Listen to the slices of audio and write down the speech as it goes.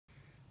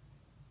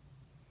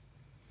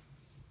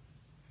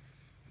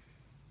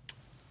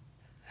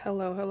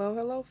Hello, hello,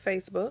 hello,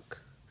 Facebook.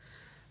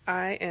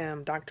 I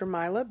am Dr.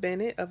 Myla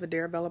Bennett of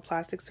Ederra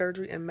Plastic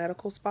Surgery and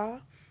Medical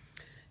Spa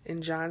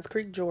in Johns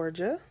Creek,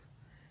 Georgia.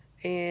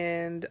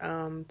 And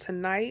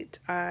tonight,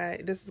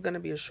 this is going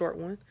to be a short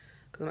one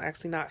because I'm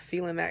actually not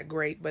feeling that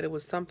great, but it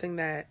was something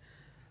that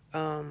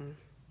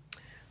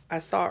I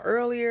saw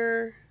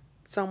earlier,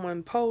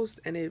 someone post,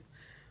 and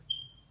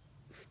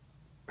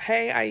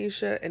hey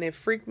Aisha, and it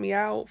freaked me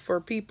out for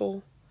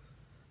people.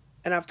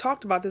 And I've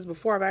talked about this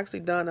before. I've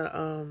actually done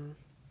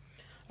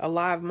a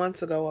live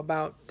months ago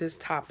about this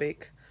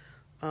topic.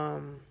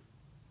 But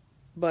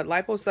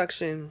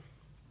liposuction,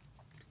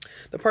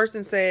 the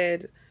person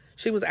said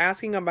she was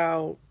asking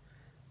about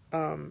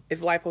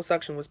if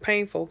liposuction was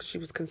painful because she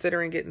was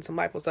considering getting some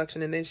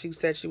liposuction, and then she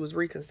said she was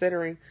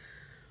reconsidering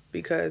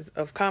because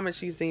of comments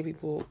she's seen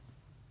people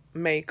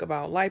make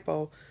about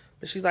lipo.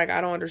 But she's like,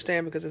 I don't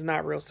understand because it's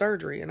not real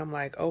surgery. And I'm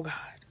like, oh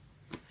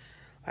God,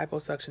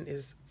 liposuction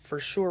is for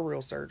sure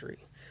real surgery.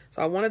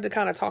 So I wanted to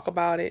kind of talk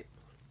about it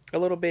a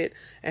little bit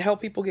and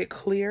help people get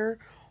clear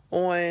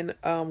on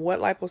what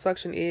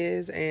liposuction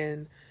is,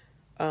 and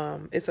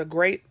it's a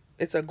great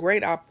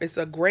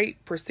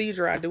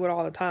procedure. I do it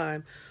all the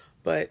time,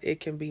 but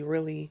it can be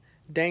really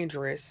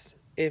dangerous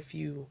if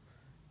you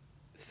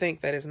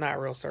think that it's not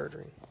real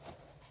surgery.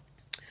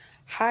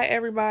 Hi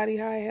everybody.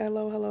 Hi,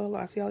 hello, hello, hello.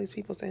 I see all these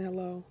people saying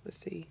hello. Let's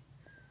see.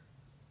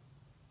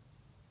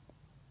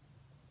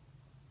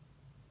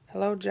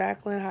 Hello,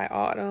 Jacqueline. Hi,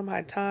 Autumn.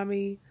 Hi,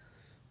 Tommy,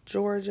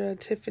 Georgia,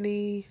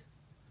 Tiffany,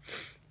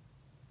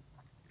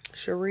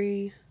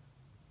 Cherie,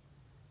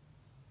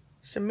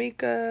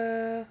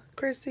 Shamika,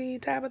 Chrissy,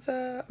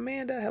 Tabitha,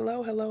 Amanda.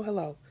 Hello, hello,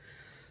 hello.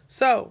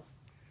 So,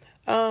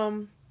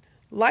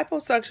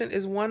 liposuction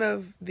is one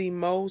of the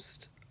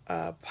most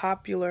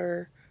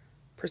popular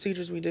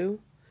procedures we do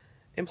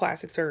in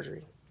plastic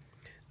surgery.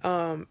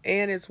 And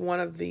it's one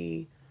of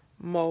the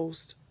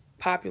most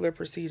popular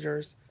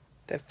procedures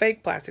that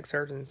fake plastic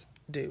surgeons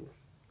do.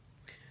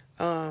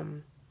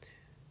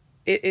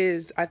 It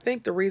is, I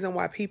think the reason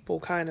why people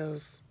kind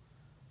of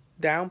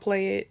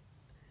downplay it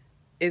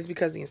is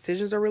because the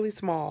incisions are really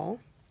small,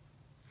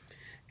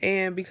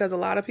 and because a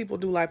lot of people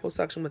do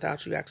liposuction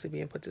without you actually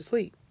being put to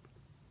sleep.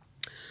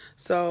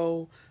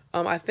 So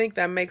I think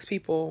that makes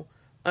people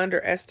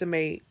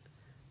underestimate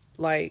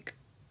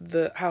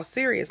how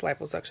serious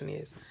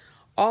liposuction is.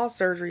 All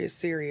surgery is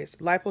serious.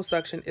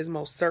 Liposuction is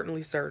most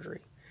certainly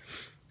surgery.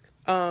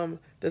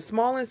 The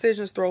small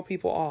incisions throw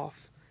people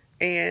off,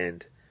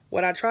 and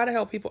what I try to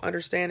help people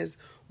understand is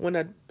when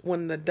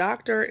the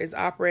doctor is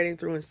operating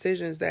through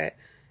incisions that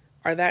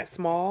are that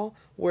small,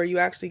 where you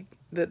actually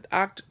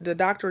the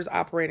doctor is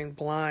operating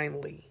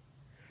blindly,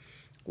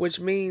 which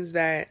means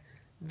that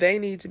they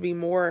need to be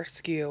more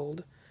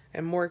skilled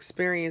and more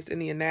experienced in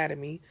the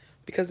anatomy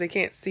because they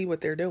can't see what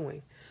they're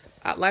doing.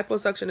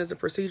 Liposuction is a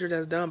procedure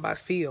that's done by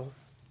feel.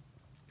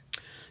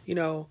 You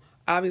know,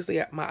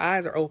 obviously my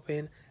eyes are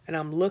open and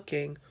I'm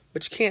looking,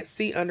 but you can't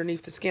see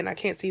underneath the skin. I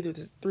can't see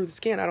through the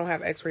skin. I don't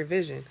have x-ray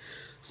vision.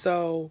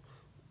 So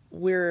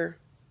we're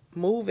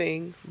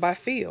moving by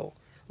feel.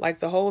 Like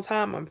the whole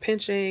time I'm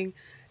pinching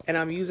and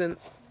I'm using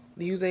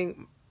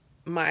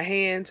my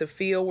hand to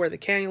feel where the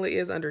cannula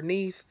is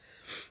underneath.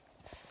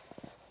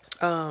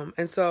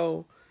 And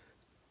so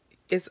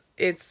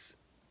it's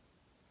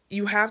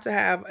you have to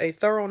have a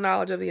thorough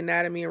knowledge of the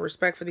anatomy and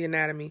respect for the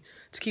anatomy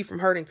to keep from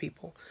hurting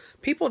people.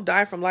 People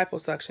die from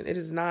liposuction.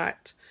 It's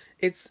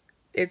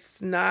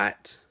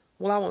not,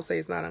 well, I won't say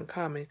it's not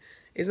uncommon.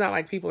 It's not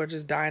like people are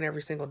just dying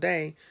every single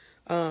day.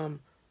 But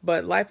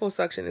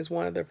liposuction is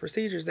one of the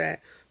procedures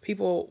that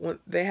people, when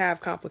they have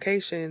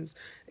complications,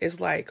 it's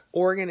like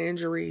organ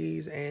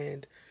injuries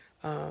and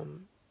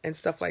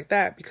stuff like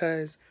that.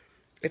 Because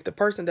if the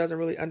person doesn't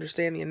really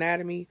understand the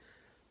anatomy,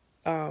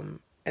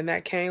 and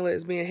that cannula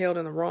is being held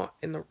in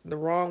the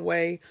wrong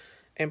way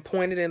and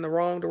pointed in the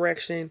wrong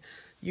direction,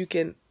 you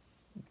can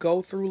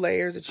go through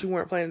layers that you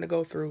weren't planning to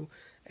go through,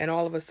 and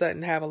all of a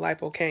sudden have a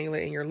lipo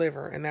cannula in your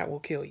liver, and that will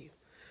kill you.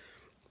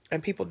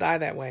 And people die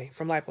that way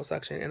from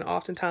liposuction. And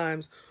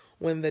oftentimes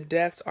when the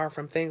deaths are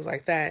from things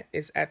like that,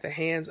 it's at the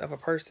hands of a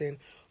person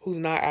who's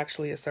not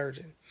actually a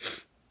surgeon.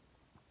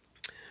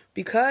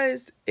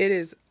 Because it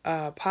is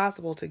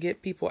possible to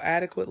get people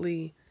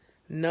adequately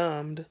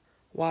numbed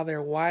while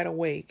they're wide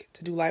awake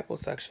to do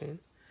liposuction,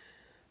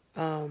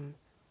 then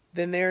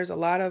there's a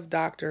lot of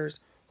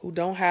doctors who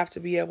don't have to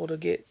be able to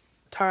get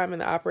time in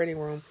the operating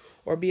room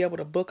or be able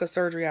to book a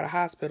surgery at a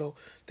hospital.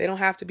 They don't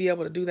have to be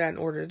able to do that in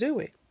order to do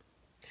it.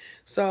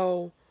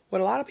 So what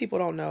a lot of people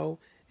don't know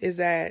is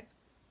that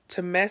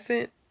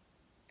tumescent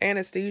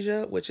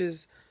anesthesia, which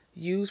is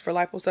used for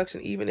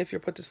liposuction, even if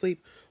you're put to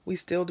sleep, we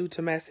still do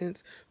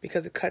tumescence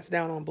because it cuts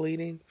down on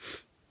bleeding.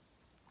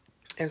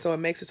 And so it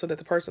makes it so that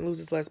the person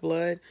loses less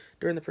blood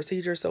during the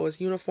procedure. So it's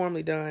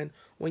uniformly done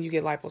when you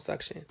get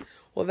liposuction.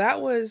 Well,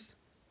 that was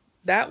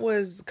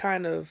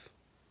kind of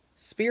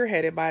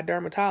spearheaded by a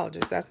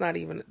dermatologist. That's not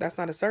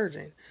a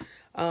surgeon.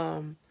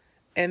 And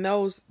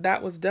that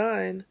was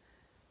done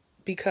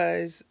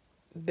because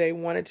they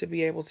wanted to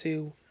be able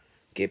to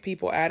get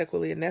people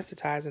adequately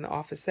anesthetized in the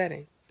office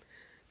setting.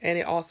 And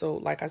it also,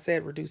 like I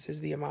said, reduces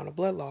the amount of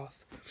blood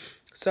loss.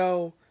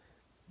 So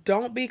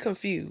don't be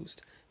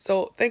confused.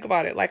 So think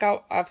about it. Like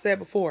I've said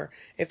before,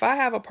 if I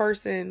have a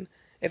person,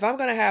 if I'm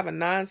going to have a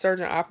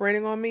non-surgeon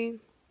operating on me,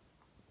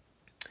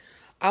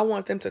 I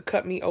want them to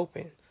cut me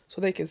open so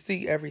they can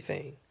see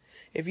everything.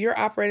 If you're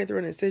operating through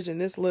an incision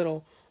this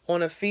little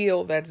on a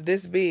field that's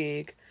this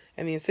big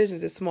and the incision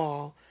is this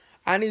small,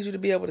 I need you to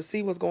be able to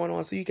see what's going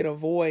on so you can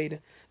avoid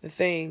the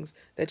things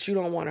that you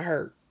don't want to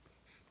hurt.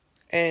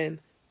 And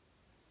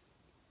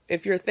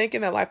if you're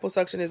thinking that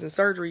liposuction isn't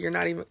surgery,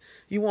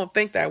 you won't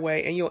think that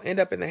way, and you'll end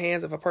up in the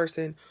hands of a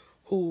person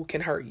who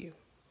can hurt you.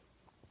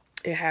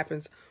 It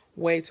happens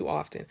way too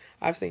often.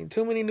 I've seen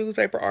too many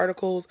newspaper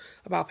articles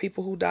about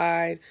people who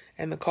died,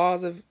 and the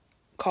cause of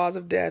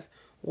death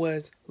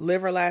was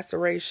liver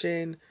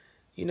laceration,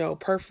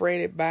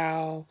 perforated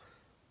bowel,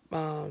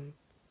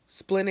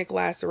 splenic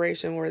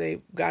laceration where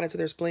they got into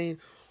their spleen,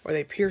 or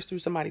they pierced through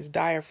somebody's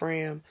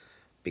diaphragm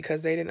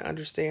because they didn't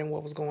understand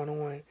what was going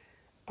on.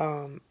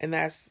 And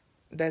that's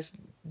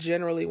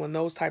generally when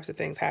those types of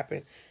things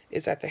happen,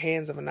 it's at the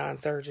hands of a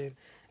non-surgeon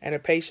and a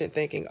patient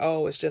thinking,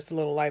 oh, it's just a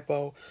little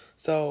lipo,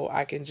 so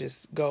I can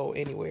just go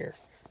anywhere.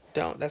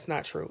 That's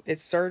not true.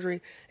 It's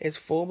surgery. It's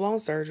full-blown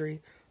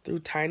surgery through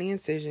tiny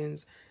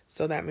incisions.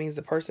 So that means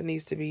the person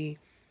needs to be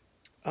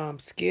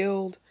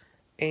skilled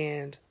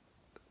and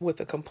with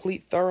a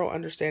complete, thorough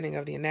understanding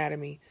of the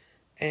anatomy.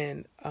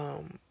 And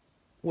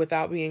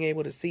without being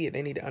able to see it,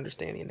 they need to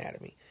understand the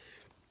anatomy.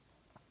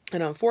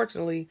 And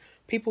unfortunately,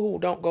 people who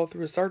don't go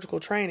through a surgical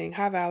training,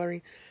 hi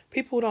Valerie,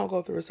 people who don't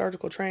go through a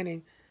surgical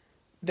training,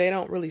 they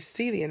don't really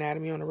see the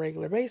anatomy on a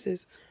regular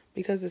basis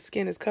because the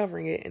skin is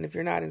covering it. And if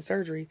you're not in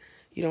surgery,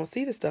 you don't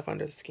see the stuff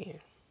under the skin.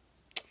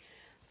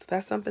 So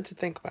that's something to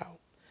think about.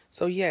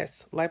 So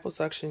yes,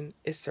 liposuction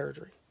is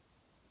surgery.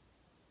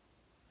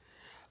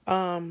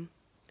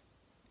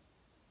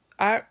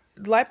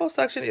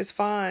 Liposuction is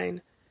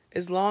fine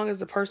as long as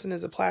the person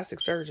is a plastic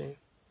surgeon.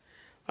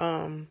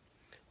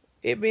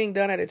 It being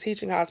done at a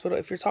teaching hospital,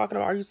 if you're talking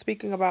about, are you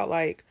speaking about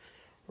like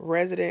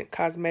resident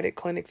cosmetic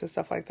clinics and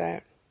stuff like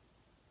that?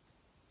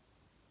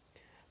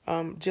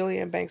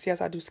 Jillian Banks,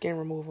 yes, I do skin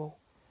removal.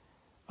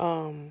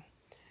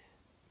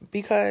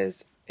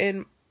 Because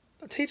in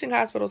teaching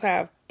hospitals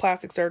have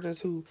plastic surgeons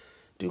who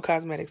do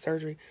cosmetic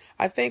surgery.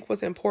 I think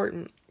what's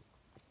important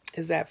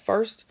is that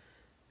first,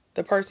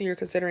 the person you're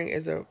considering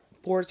is a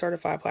board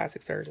certified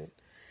plastic surgeon.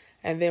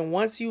 And then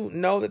once you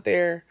know that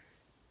they're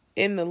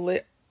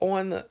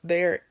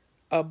they're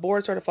a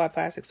board certified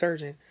plastic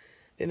surgeon,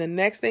 then the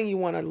next thing you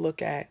want to look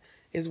at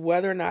is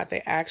whether or not they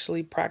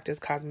actually practice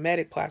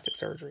cosmetic plastic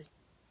surgery.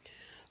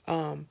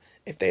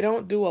 If they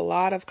don't do a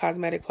lot of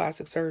cosmetic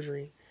plastic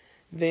surgery,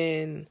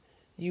 then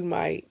you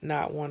might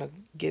not want to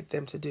get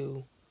them to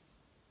do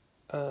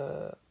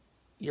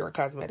your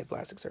cosmetic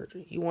plastic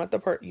surgery. You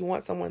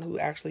want someone who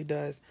actually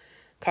does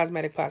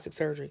cosmetic plastic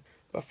surgery.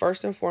 But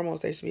first and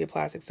foremost, they should be a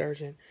plastic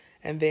surgeon,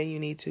 and then you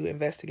need to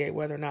investigate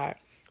whether or not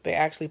they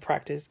actually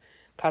practice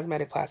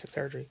cosmetic plastic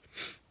surgery.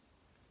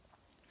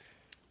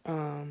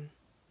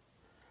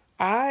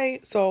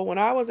 So when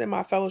I was in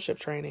my fellowship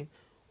training,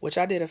 which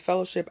I did a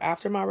fellowship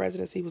after my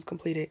residency was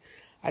completed,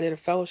 I did a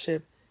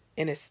fellowship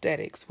in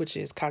aesthetics, which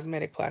is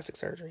cosmetic plastic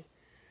surgery.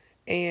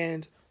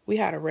 And we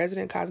had a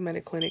resident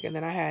cosmetic clinic, and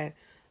then I had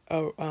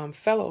a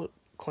fellow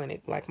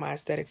clinic, like my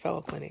aesthetic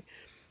fellow clinic.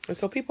 And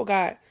so people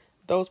got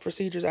those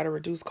procedures at a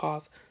reduced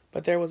cost,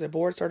 but there was a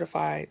board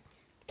certified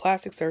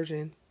plastic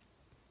surgeon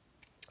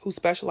who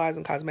specialized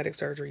in cosmetic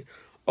surgery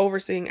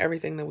overseeing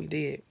everything that we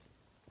did.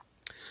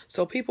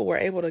 So people were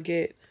able to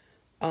get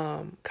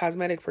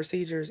cosmetic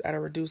procedures at a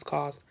reduced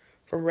cost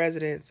from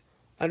residents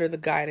under the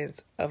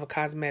guidance of a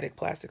cosmetic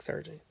plastic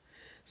surgeon.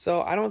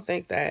 So I don't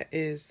think that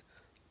is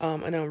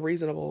an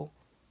unreasonable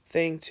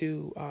thing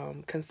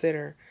to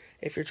consider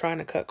if you're trying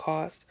to cut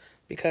costs,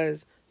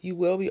 because you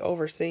will be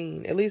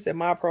overseen. At least in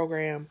my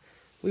program,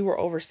 we were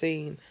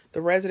overseen. The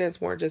residents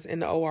weren't just in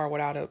the OR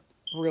without a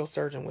real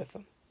surgeon with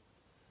them.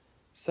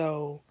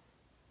 So,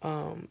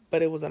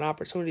 but it was an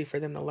opportunity for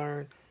them to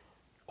learn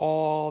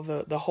all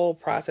the whole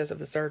process of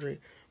the surgery,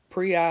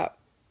 pre-op,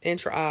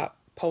 intra-op,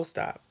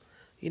 post-op,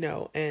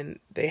 and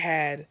they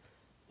had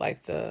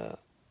like the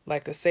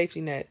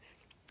safety net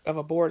of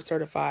a board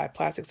certified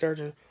plastic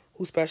surgeon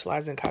who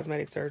specialized in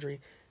cosmetic surgery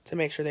to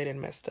make sure they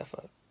didn't mess stuff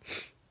up.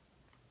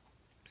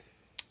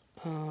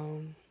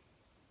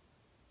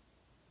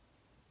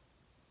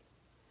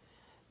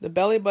 A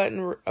belly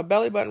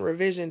button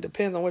revision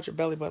depends on what your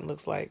belly button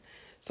looks like.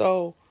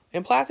 So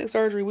in plastic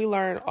surgery, we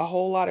learn a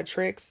whole lot of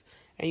tricks,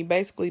 and you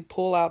basically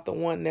pull out the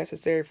one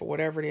necessary for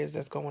whatever it is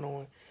that's going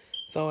on.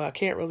 So I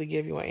can't really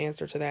give you an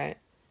answer to that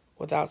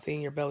without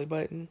seeing your belly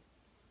button.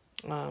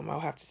 I'll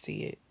have to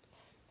see it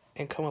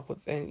and come up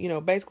with,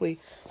 and basically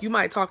you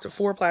might talk to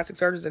 4 plastic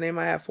surgeons and they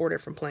might have 4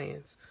 different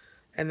plans.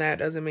 And that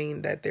doesn't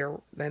mean that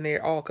they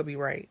all could be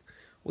right.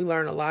 We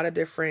learn a lot of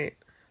different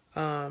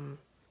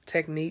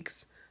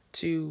techniques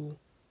to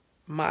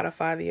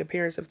modify the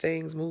appearance of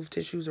things, move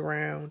tissues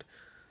around,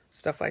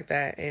 stuff like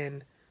that.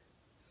 And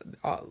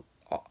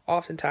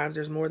oftentimes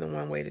there's more than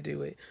one way to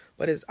do it,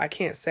 but I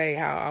can't say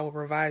how I will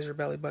revise your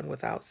belly button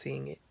without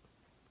seeing it.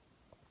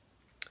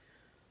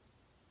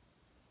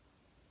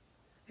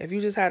 If you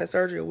just had a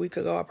surgery a week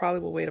ago, I probably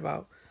will wait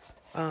about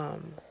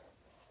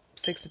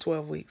 6 to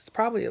 12 weeks.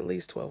 Probably at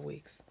least 12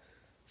 weeks.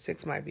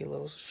 6 might be a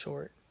little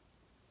short.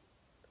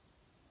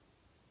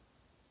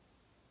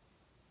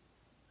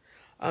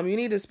 You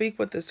need to speak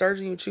with the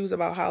surgeon you choose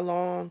about how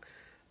long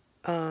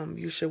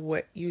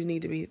you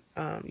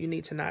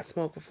need to not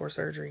smoke before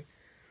surgery.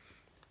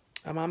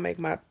 I make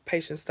my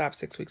patients stop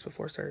 6 weeks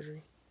before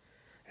surgery,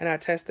 and I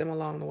test them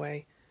along the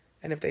way.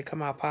 And if they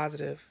come out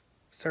positive,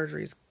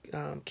 surgery's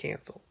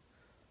canceled.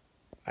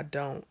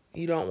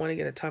 You don't want to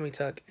get a tummy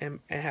tuck and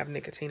have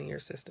nicotine in your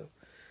system.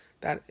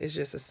 That is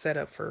just a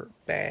setup for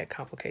bad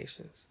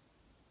complications.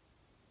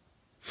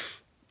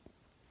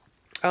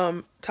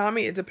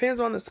 Tommy, it depends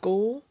on the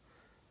school.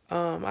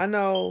 I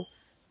know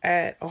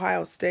at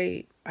Ohio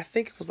State, I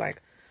think it was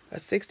like a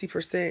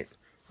 60%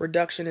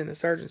 reduction in the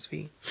surgeon's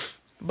fee.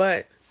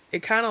 But it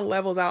kind of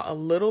levels out a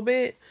little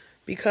bit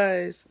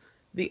because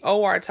the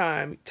OR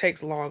time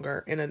takes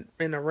longer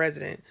in a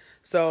resident.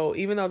 So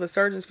even though the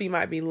surgeon's fee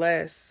might be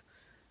less,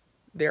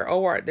 they're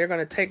going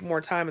to take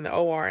more time in the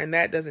OR, and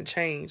that doesn't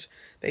change.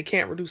 They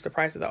can't reduce the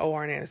price of the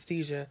OR and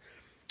anesthesia.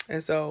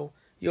 And so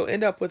you'll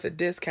end up with a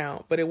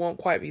discount, but it won't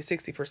quite be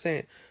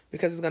 60%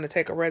 because it's going to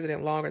take a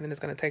resident longer than it's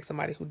going to take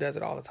somebody who does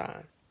it all the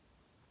time.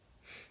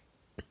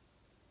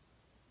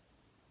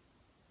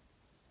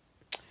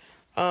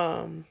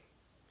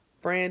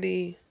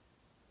 Brandy,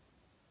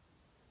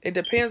 it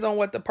depends on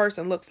what the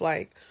person looks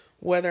like,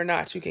 whether or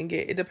not you can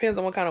get, it depends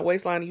on what kind of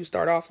waistline you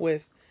start off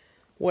with,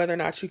 whether or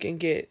not you can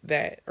get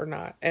that or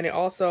not. And it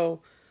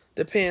also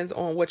depends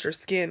on what your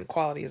skin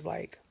quality is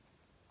like.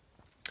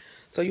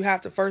 So you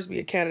have to first be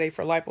a candidate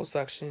for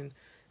liposuction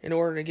in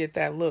order to get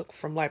that look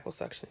from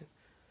liposuction.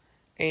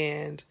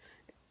 And,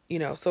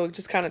 so it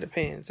just kind of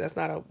depends. That's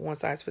not a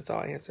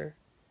one-size-fits-all answer.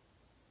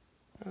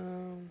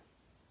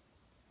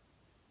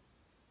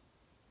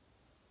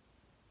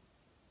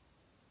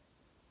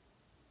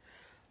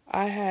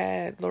 I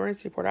had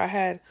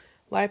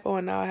lipo,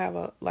 and now I have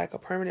a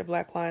permanent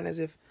black line, as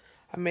if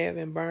I may have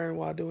been burned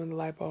while doing the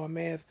lipo. I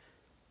may have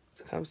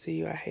to come see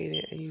you. I hate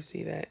it. And you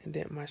see that and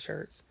dent my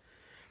shirts.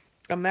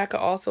 That could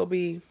also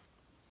be